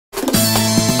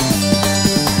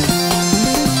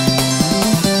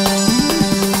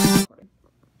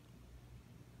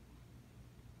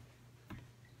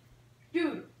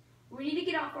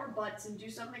nuts and do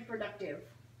something productive.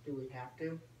 Do we have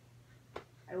to?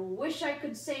 I wish I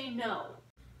could say no.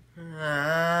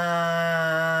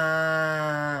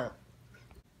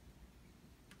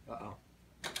 Uh-oh.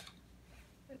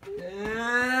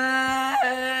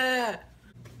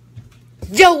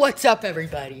 Yo, what's up,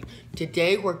 everybody?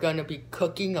 Today we're gonna be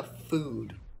cooking a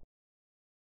food.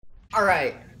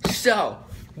 Alright, so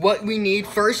what we need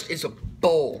first is a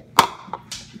bowl.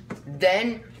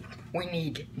 Then we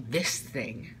need this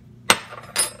thing.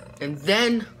 And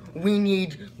then we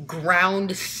need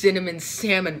ground cinnamon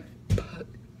salmon.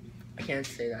 I can't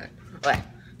say that. Okay,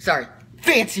 sorry,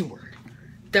 fancy word.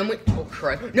 Then we, oh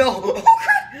crap, no, oh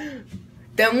crap.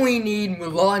 Then we need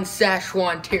Mulan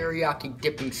Szechuan teriyaki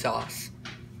dipping sauce.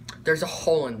 There's a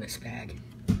hole in this bag.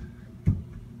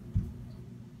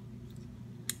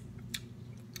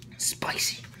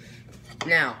 Spicy.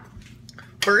 Now,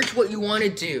 first what you want to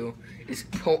do is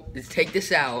take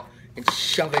this out and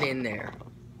shove it in there.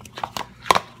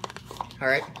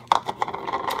 Alright?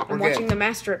 I'm watching the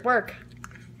master at work.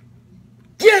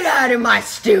 Get out of my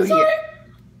studio! Sorry.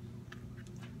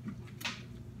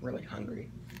 Really hungry.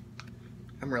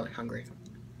 I'm really hungry.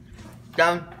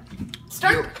 Down.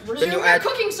 Resume your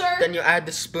cooking, sir. Then you add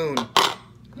the spoon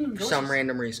for some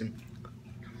random reason.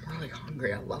 I'm really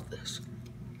hungry. I love this.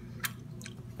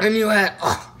 And you add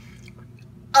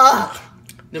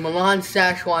the Mulan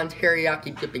Szechuan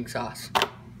teriyaki dipping sauce.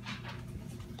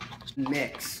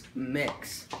 Mix,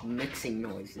 mix, mixing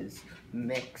noises.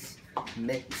 Mix,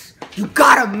 mix. You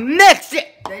gotta mix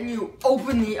it. Then you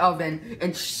open the oven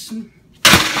and.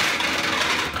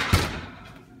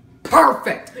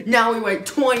 Perfect! Now we wait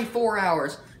 24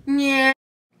 hours. Yeah.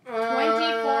 24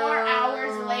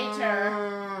 hours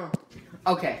later.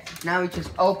 Okay, now we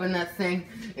just open that thing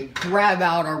and grab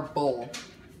out our bowl.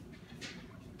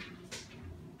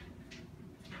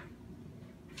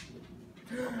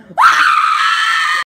 Ah!